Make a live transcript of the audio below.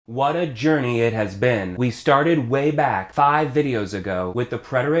What a journey it has been. We started way back 5 videos ago with the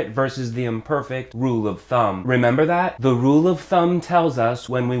preterite versus the imperfect rule of thumb. Remember that? The rule of thumb tells us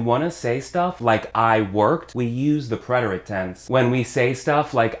when we want to say stuff like I worked, we use the preterite tense. When we say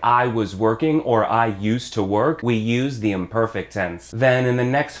stuff like I was working or I used to work, we use the imperfect tense. Then in the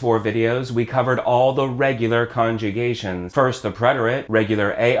next 4 videos, we covered all the regular conjugations. First the preterite,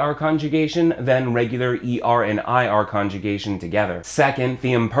 regular AR conjugation, then regular ER and IR conjugation together. Second,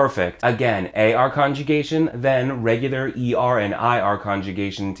 the imperfect. Again, AR conjugation, then regular ER and IR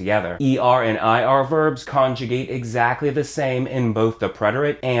conjugation together. ER and IR verbs conjugate exactly the same in both the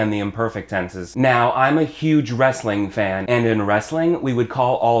preterite and the imperfect tenses. Now, I'm a huge wrestling fan, and in wrestling, we would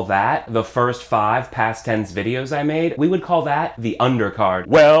call all that, the first 5 past tense videos I made, we would call that the undercard.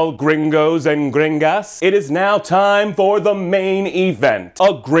 Well, gringos and gringas, it is now time for the main event,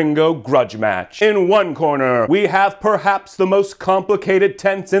 a gringo grudge match. In one corner, we have perhaps the most complicated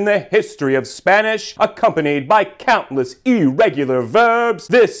tense in the history of Spanish, accompanied by countless irregular verbs.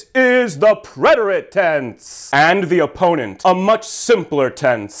 This is the preterite tense. And the opponent, a much simpler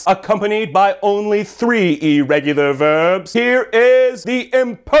tense, accompanied by only 3 irregular verbs. Here is the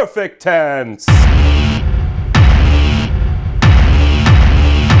imperfect tense.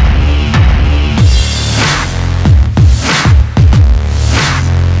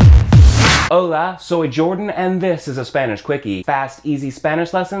 Hola, soy Jordan, and this is a Spanish Quickie. Fast, easy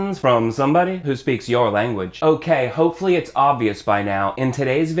Spanish lessons from somebody who speaks your language. Okay, hopefully it's obvious by now. In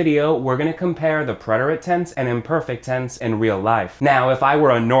today's video, we're gonna compare the preterite tense and imperfect tense in real life. Now, if I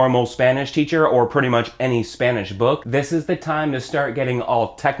were a normal Spanish teacher or pretty much any Spanish book, this is the time to start getting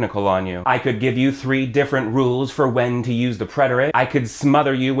all technical on you. I could give you 3 different rules for when to use the preterite. I could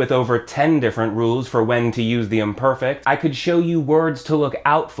smother you with over 10 different rules for when to use the imperfect. I could show you words to look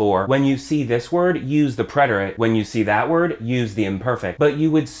out for. When you see this word, use the preterite. When you see that word, use the imperfect. But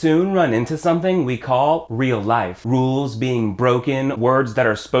you would soon run into something we call real life. Rules being broken, words that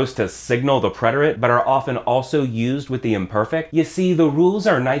are supposed to signal the preterite but are often also used with the imperfect. You see, the rules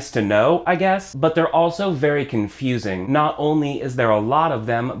are nice to know, I guess, but they're also very confusing. Not only is there a lot of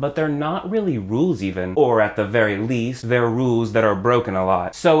them, but they're not really rules even. Or at the very least, they're rules that are broken a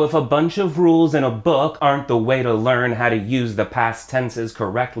lot. So if a bunch of rules in a book aren't the way to learn how to use the past tenses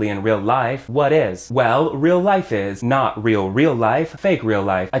correctly in real life, what is? Well, real life is not real life, fake real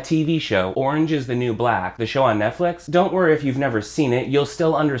life. A TV show, Orange is the New Black, the show on Netflix. Don't worry if you've never seen it, you'll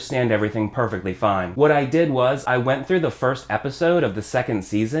still understand everything perfectly fine. What I did was, I went through the first episode of the 2nd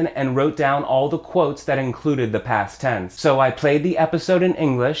season and wrote down all the quotes that included the past tense. So I played the episode in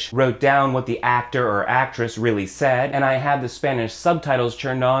English, wrote down what the actor or actress really said, and I had the Spanish subtitles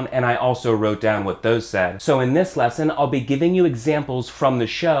turned on, and I also wrote down what those said. So in this lesson, I'll be giving you examples from the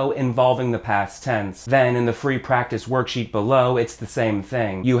show involving the past tense. Then in the free practice worksheet below, it's the same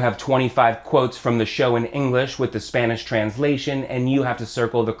thing. You have 25 quotes from the show in English with the Spanish translation, and you have to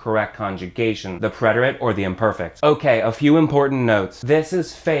circle the correct conjugation, the preterite or the imperfect. Okay, a few important notes. This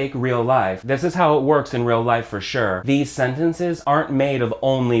is fake real life. This is how it works in real life for sure. These sentences aren't made of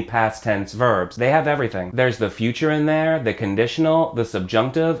only past tense verbs. They have everything. There's the future in there, the conditional, the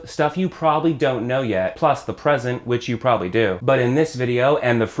subjunctive, stuff you probably don't know yet, plus the present, which you probably do. But in this video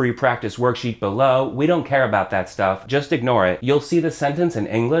and the free practice worksheet below, we don't care about that stuff. Just ignore it. You'll see the sentence in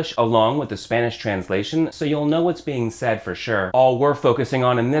English along with the Spanish translation, so you'll know what's being said for sure. All we're focusing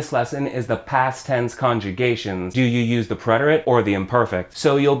on in this lesson is the past tense conjugations. Do you use the preterite or the imperfect?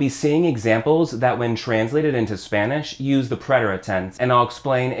 So you'll be seeing examples that when translated into Spanish use the preterite tense, and I'll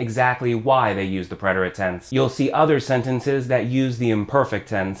explain exactly why they use the preterite tense. You'll see other sentences that use the imperfect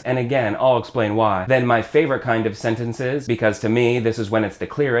tense, and again, I'll explain why. Then my favorite kind of sentences, because to me this is when it's the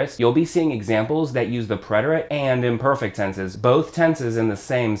clearest, you'll be seeing examples that use the preterite and imperfect tenses, both tenses in the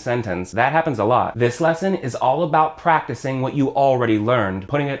same sentence. That happens a lot. This lesson is all about practicing what you already learned,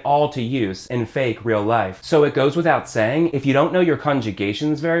 putting it all to use in fake real life. So it goes without saying, if you don't know your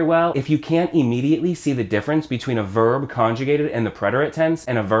conjugations very well, if you can't immediately see the difference between a verb conjugated in the preterite tense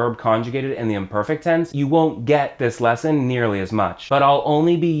and a verb conjugated in the imperfect tense, you won't get this lesson nearly as much. But I'll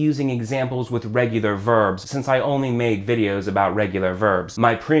only be using examples with regular verbs, since I only made videos about regular verbs.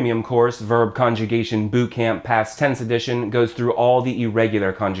 My premium course, Verb Conjugation Bootcamp Past Tense Edition, goes through all the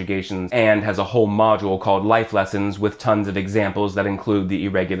irregular conjugations and has a whole module called Life Lessons with tons of examples that include the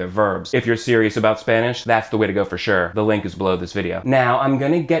irregular verbs. If you're serious about Spanish, that's the way to go for sure. The link is below this video. Now, I'm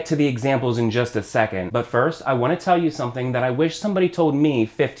gonna get to the examples in just a second, but first, I want to tell you something that I wish somebody told me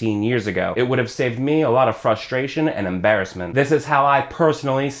 15 years ago. It would have saved me a lot of frustration and embarrassment. This is how I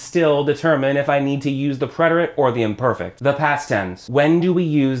personally still determine if I need to use the preterite or the imperfect. The past tense. When do we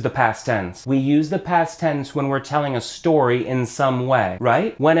use the past tense? We use the past tense when we're telling a story in some way,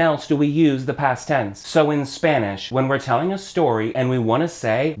 right? When else do we use the past tense? So in Spanish, when we're telling a story and we want to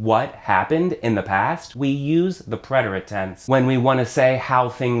say what happened in the past, we use the preterite tense. When we want to say how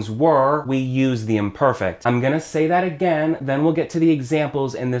things were, we use the imperfect. I'm gonna say that again, then we'll get to the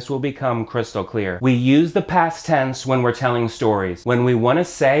examples and this will become crystal clear. We use the past tense when we're telling stories. When we want to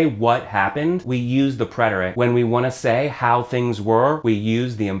say what happened, we use the preterite. When we want to say how things were, we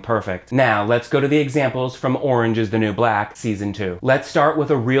use the imperfect. Now, let's go to the examples from Orange is the New Black, Season 2. Let's start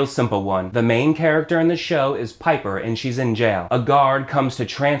with a real simple one. The main character in the show is Piper and she's in jail. A guard comes to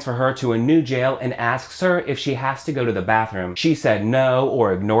transfer her to a new jail and asks her if she has to go to the bathroom. She said no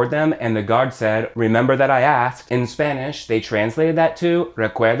or ignored them, and the guard said, "Remember that I asked." In Spanish, they translated that to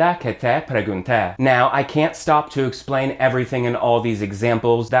 "Recuerda que te pregunté." Now, I can't stop to explain everything in all these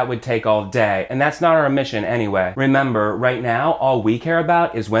examples. That would take all day, and that's not our mission anyway. Remember, right now, all we care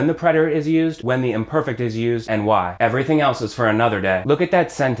about is when the preterite is used, when the imperfect is used, and why. Everything else is for another day. Look at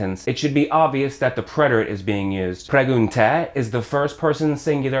that sentence. It should be obvious that the preterite is being used. Pregunté is the first person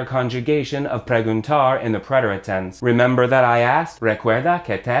singular conjugation of preguntar in the preterite tense. Remember that I asked? Recuerda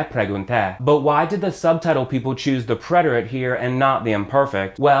que te pregunté. But why did the subtitle people choose the preterite here and not the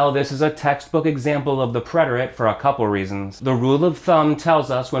imperfect? Well, this is a textbook example of the preterite for a couple reasons. The rule of thumb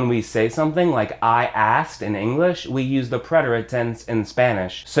tells us when we say something like I asked in English, we use the preterite tense in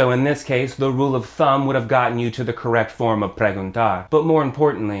Spanish. So in this case, the rule of thumb would have gotten you to the correct form of preguntar. But more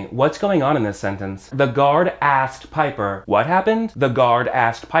importantly, what's going on in this sentence? The guard asked Piper. What happened? The guard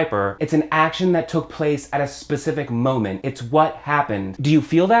asked Piper. It's an action that took place at a specific moment. It's what happened. Do you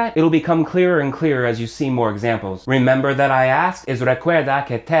feel that? It'll become clearer and clearer as you see more examples. Remember that I asked is recuerda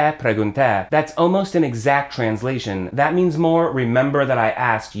que te pregunté. That's almost an exact translation. That means more remember that I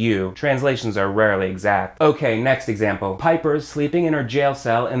asked you. Translations are rarely exact. Okay, next example. Piper's sleeping in her jail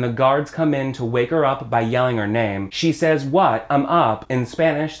cell and the guards come in to wake her up by yelling her name. She says, "What? I'm up." In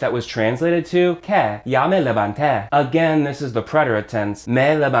Spanish, that was translated to que ya me levanté. Again, this is the preterite tense. Me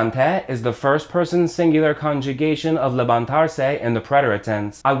levanté is the first person singular conjugation of levantarse in the preterite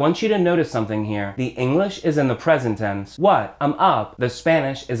tense. I want you to notice something here. The English is in the present tense. What? I'm up. The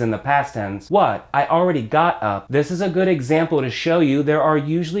Spanish is in the past tense. What? I already got up. This is a good example to show you there are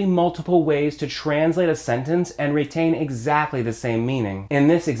usually multiple ways to translate a sentence and retain exactly the same meaning. In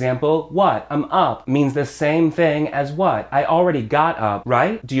this example, what? I'm up means the same thing as what? I already got up,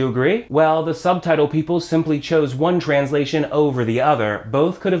 right? Do you agree? Well, the subtitle people simply chose one translation over the other.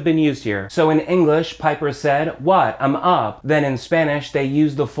 Both could have been used here. So in English, Piper said, "What? I'm up." Then in Spanish, they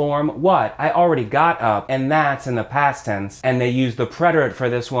used the form, "What? I already got up," and that's in the past tense. And they used the preterite for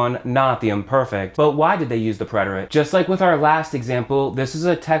this one, not the imperfect. But why did they use the preterite? Just like with our last example, this is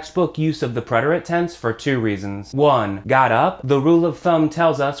a textbook use of the preterite tense for two reasons. One, got up. The rule of thumb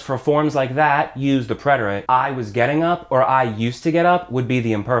tells us for forms like that, use the preterite. I was getting up or I used to get up would be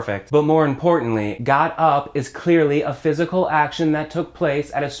the imperfect. But more importantly, got up is clearly a physical action that took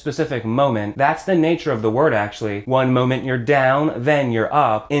place at a specific moment. That's the nature of the word actually. One moment you're down, then you're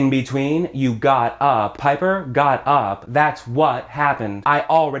up. In between, you got up. Piper got up. That's what happened. I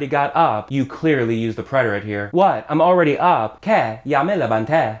already got up. You clearly use the preterite here. What? I'm already up. Que ya me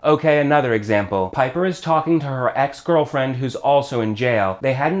levanté. Okay, another example. Piper is talking to her ex-girlfriend who's also in jail.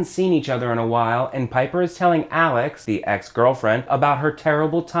 They hadn't seen each other in a while, and Piper is telling Alex, the ex-girlfriend, about her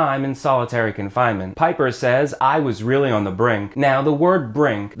terrible time in solitary confinement. Piper says, "I was really on the brink." Now, the word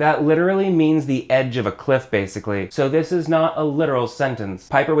brink, that literally means the edge of a cliff, basically. So this is not a literal sentence.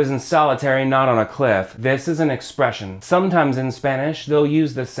 Piper was in solitary, not on a cliff. This is an expression. Sometimes in Spanish, they'll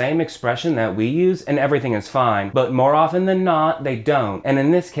use the same expression that we use, and everything is fine. But more often than not, they don't. And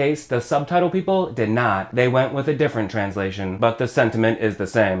in this case, the subtitle people did not. They went with a different translation. But the sentiment is the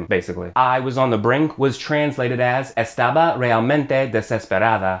same, basically. I was on the brink was translated as estaba realmente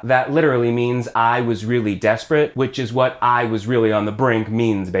desesperada. That literally means I was really desperate, which is what I was really on the brink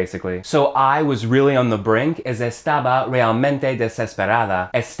means, basically. So I was really on the brink is estaba realmente desesperada.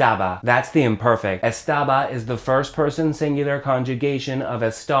 Estaba. That's the imperfect. Estaba is the first person singular conjugation of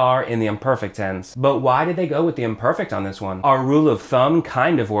estar in the imperfect tense. But why did they go with the imperfect on this one? Our rule of thumb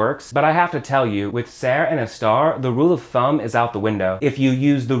kind of works, but I have to tell you, with ser and estar, the rule of thumb is out the window. If you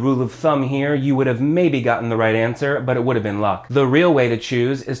used the rule of thumb here, you would have maybe gotten the right answer, but it would have been luck. The real way to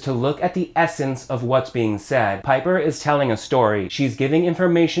choose is to look at the essence of what's being said. Piper is telling a story. She's giving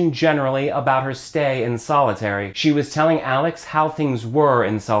information generally about her stay in solitary. She was telling Alex how things were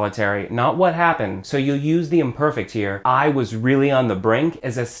in solitary, not what happened. So you use the imperfect here. I was really on the brink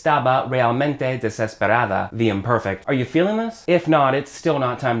is estaba realmente desesperada, the imperfect. Are you feeling this? If not, it's still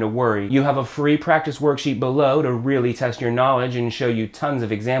not time to worry. You have a free practice worksheet below to really test your knowledge and show show you tons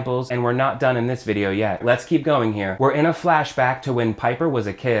of examples, and we're not done in this video yet. Let's keep going here. We're in a flashback to when Piper was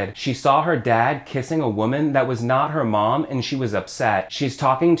a kid. She saw her dad kissing a woman that was not her mom, and she was upset. She's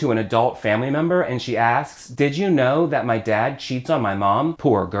talking to an adult family member, and she asks, "Did you know that my dad cheats on my mom?"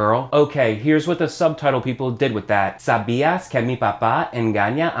 Poor girl. Okay, here's what the subtitle people did with that. "Sabías que mi papá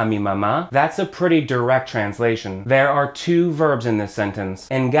engaña a mi mamá?" That's a pretty direct translation. There are two verbs in this sentence.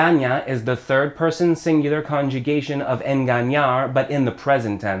 Engaña is the third person singular conjugation of engañar, but in the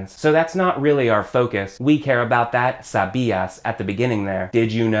present tense. So that's not really our focus. We care about that sabías at the beginning there.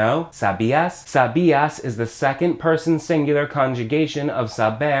 Did you know? Sabías? Sabías is the second person singular conjugation of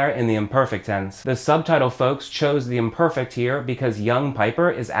saber in the imperfect tense. The subtitle folks chose the imperfect here because young Piper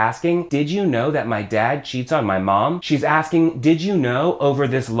is asking, "Did you know that my dad cheats on my mom?" She's asking, "Did you know over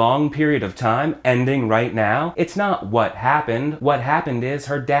this long period of time, ending right now?" It's not what happened. What happened is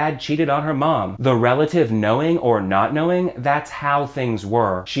her dad cheated on her mom. The relative knowing or not knowing, that's how things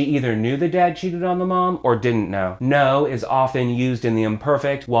were. She either knew the dad cheated on the mom or didn't know. Know is often used in the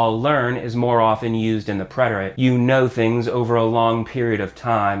imperfect, while learn is more often used in the preterite. You know things over a long period of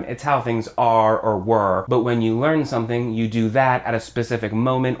time. It's how things are or were. But when you learn something, you do that at a specific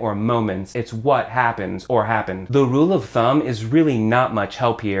moment or moments. It's what happens or happened. The rule of thumb is really not much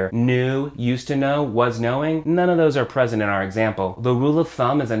help here. Knew, used to know, was knowing, none of those are present in our example. The rule of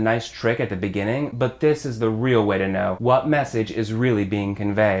thumb is a nice trick at the beginning, but this is the real way to know what message is really being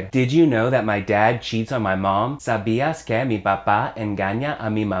conveyed. Did you know that my dad cheats on my mom? ¿Sabías que mi papá engaña a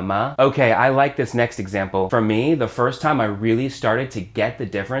mi mamá? Okay, I like this next example. For me, the first time I really started to get the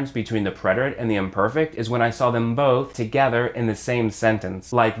difference between the preterite and the imperfect is when I saw them both together in the same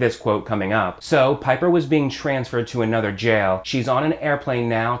sentence, like this quote coming up. So, Piper was being transferred to another jail. She's on an airplane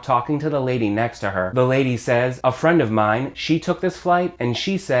now talking to the lady next to her. The lady says, "A friend of mine, she took this flight and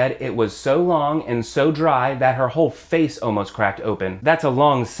she said it was so long and so dry that her whole face almost cracked open." That's a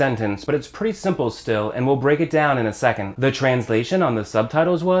long sentence, but it's pretty simple still, and we'll break it down in a second. The translation on the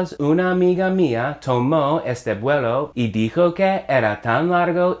subtitles was, "Una amiga mía tomó este vuelo y dijo que era tan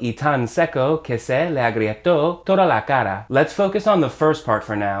largo y tan seco que se le agrietó toda la cara." Let's focus on the first part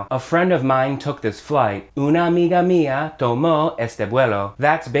for now. A friend of mine took this flight. Una amiga mía tomó este vuelo.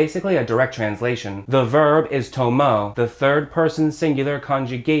 That's basically a direct translation. The verb is tomo, the third person singular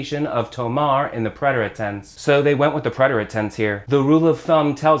conjugation of tomar in the preterite tense. So they went with the preterite tense here. The rule of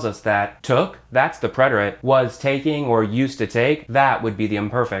thumb tells us that took, that's the preterite, was taking or used to take, that would be the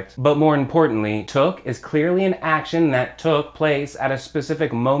imperfect. But more importantly, took is clearly an action that took place at a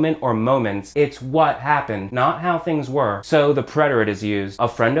specific moment or moments. It's what happened, not how things were. So the preterite is used. A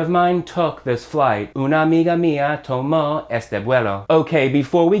friend of mine took this flight. Una amiga mía tomó este vuelo. Okay,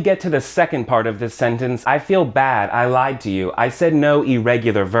 before we get to the second part of this sentence, I feel bad. I lied to you. I said no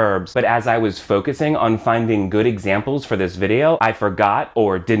irregular verbs, but as I was focusing on finding good examples for this video, I forgot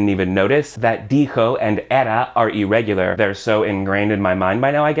or didn't even notice that dijo and era are irregular. They're so ingrained in my mind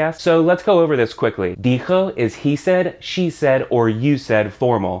by now, I guess. So let's go over this quickly. Dijo is he said, she said, or you said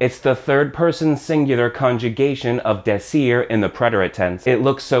formal. It's the third person singular conjugation of decir in the preterite tense. It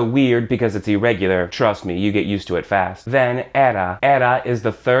looks so weird because it's irregular. Trust me, you get used to it fast. Then era. Era is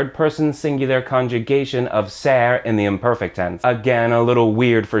the third person singular conjugation of ser in the imperfect tense. Again, a little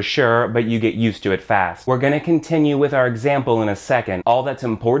weird for sure, but you get used to it fast. We're gonna continue with our example in a second. All that's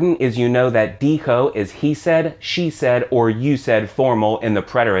important is you know that dijo is he said, she said, or you said formal in the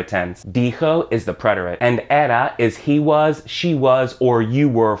preterite tense. Dijo is the preterite. And era is he was, she was, or you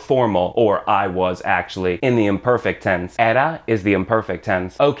were formal, or I was actually, in the imperfect tense. Era is the imperfect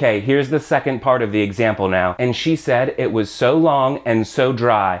tense. Okay, here's the second part of the example now. And she said it was so long and so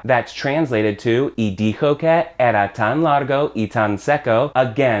dry. That's translated to y dijo que era tan largo y tan seco.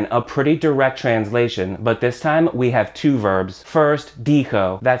 Again, a pretty direct translation, but this time we have two verbs. First,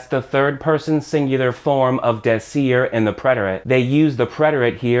 dijo. That's the third person singular form of decir in the preterite. They use the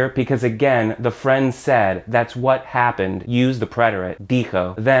preterite here because again, the friend said, that's what happened. Use the preterite,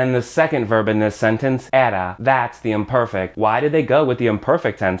 dijo. Then the second verb in this sentence, era. That's the imperfect. Why did they go with the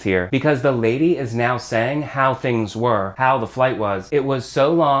imperfect tense here? Because the lady is now saying how things were, how the flight was. It was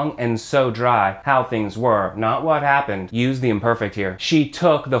so long and so dry, how things were, not what happened. Use the imperfect here. She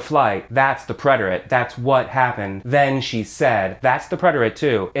took the flight. That's the preterite. That's what happened. Then she said. That's the preterite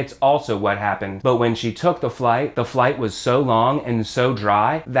too. It's also what happened. But when she took the flight was so long and so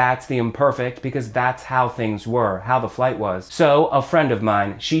dry. That's the imperfect because that's how things were, how the flight was. So a friend of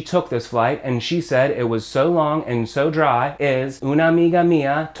mine, she took this flight and she said it was so long and so dry is una amiga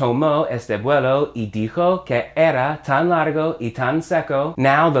mía tomó este vuelo y dijo que era tan largo y tan seco.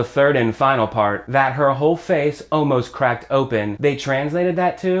 Now the third and final part, that her whole face almost cracked open. They translated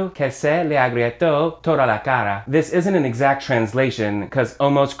that to que se le agrietó toda la cara. This isn't isn't an exact translation, because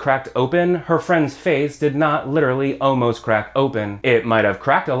almost cracked open, her friend's face did not literally almost crack open. It might have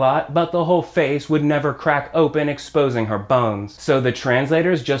cracked a lot, but the whole face would never crack open, exposing her bones. So the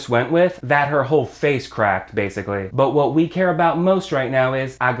translators just went with that her whole face cracked, basically. But what we care about most right now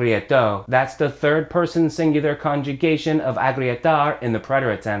is agrietó. That's the third person singular conjugation of agrietar in the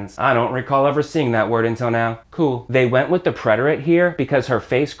preterite tense. I don't recall ever seeing that word until now. Cool. They went with the preterite here because her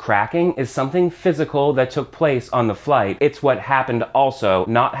face cracking is something physical that took place on the flight. It's what happened also,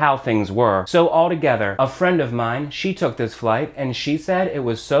 not how things were. So altogether, a friend of mine, she took this flight and she said it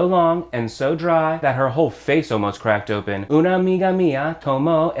was so long and so dry that her whole face almost cracked open. Una amiga mía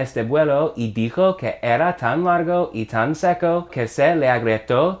tomó este vuelo y dijo que era tan largo y tan seco que se le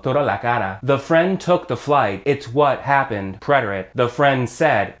agrietó toda la cara. The friend took the flight. It's what happened. Preterite. The friend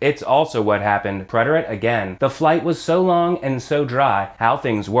said it's also what happened. Preterite again. The flight was so long and so dry, how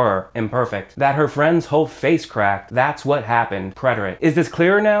things were. Imperfect. That her friend's whole face cracked. That's what happened. Preterite. Is this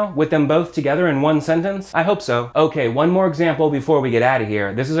clearer now with them both together in one sentence? I hope so. Okay, one more example before we get out of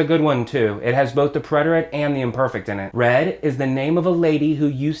here. This is a good one too. It has both the preterite and the imperfect in it. Red is the name of a lady who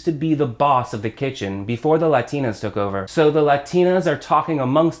used to be the boss of the kitchen before the Latinas took over. So the Latinas are talking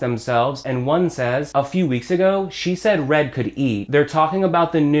amongst themselves and one says, a few weeks ago, she said Red could eat. They're talking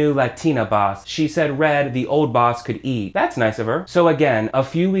about the new Latina boss. She said Red, the old boss, could eat. That's nice of her. So again, a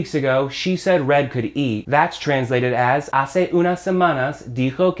few weeks ago, she said Red could eat. That's translated as hace unas semanas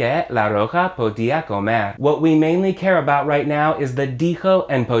dijo que la roja podía comer. What we mainly care about right now is the dijo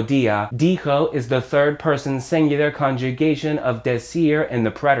and podía. Dijo is the third person singular conjugation of decir in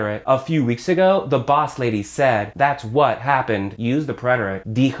the preterite. A few weeks ago, the boss lady said. That's what happened. Use the preterite.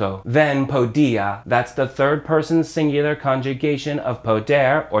 Dijo. Then podía. That's the third person singular conjugation of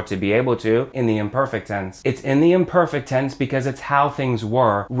poder, or to be able to, in the imperfect tense. It's in the imperfect tense because it's how things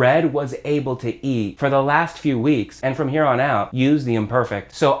were. Red was able to eat. For the last few weeks, and from here on out, use the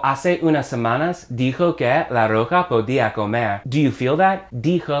imperfect. So hace unas semanas dijo que la roja podía comer. Do you feel that?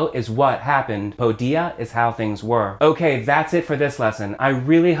 Dijo is what happened. Podía is how things were. Okay, that's it for this lesson. I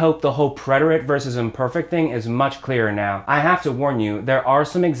really hope the whole preterite versus imperfect thing is much clearer now. I have to warn you, there are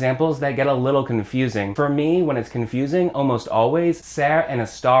some examples that get a little confusing. For me, when it's confusing, almost always, ser and a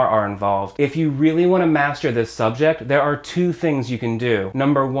star are involved. If you really want to master this subject, there are two things you can do.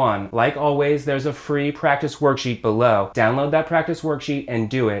 Number one, like always, there's a free practice worksheet below. Download that practice worksheet and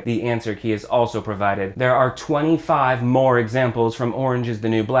do it. The answer key is also provided. There are 25 more examples from Orange is the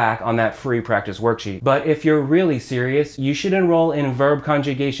New Black on that free practice worksheet. But if you're really serious, you should enroll in Verb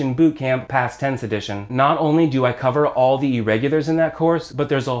Conjugation Bootcamp Past Tense Edition. Not only do I cover all the irregulars in that course, but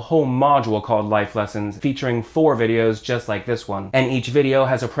there's a whole module called Life Lessons featuring 4 videos just like this one. And each video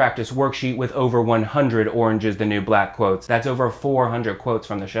has a practice worksheet with over 100 Orange is the New Black quotes. That's over 400 quotes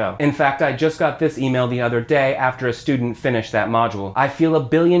from the show. In fact, I just got this email the other day after a student finished that module. I feel a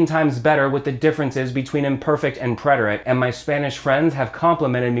billion times better with the differences between imperfect and preterite, and my Spanish friends have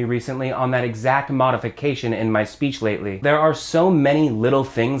complimented me recently on that exact modification in my speech lately. There are so many little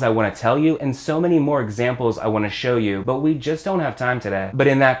things I want to tell you and so many more examples I want to show you, but we just don't have time today. But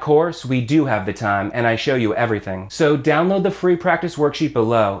in that course, we do have the time, and I show you everything. So download the free practice worksheet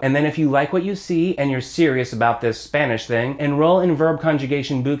below, and then if you like what you see and you're serious about this Spanish thing, enroll in Verb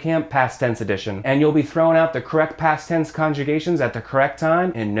Conjugation Bootcamp Past Tense Edition, and you'll be throwing out the correct past tense conjugations at the correct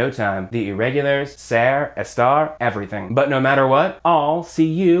time in no time. The irregulars, ser, estar, everything. But no matter what, I'll see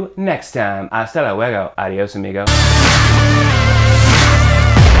you next time. Hasta luego. Adios, amigo.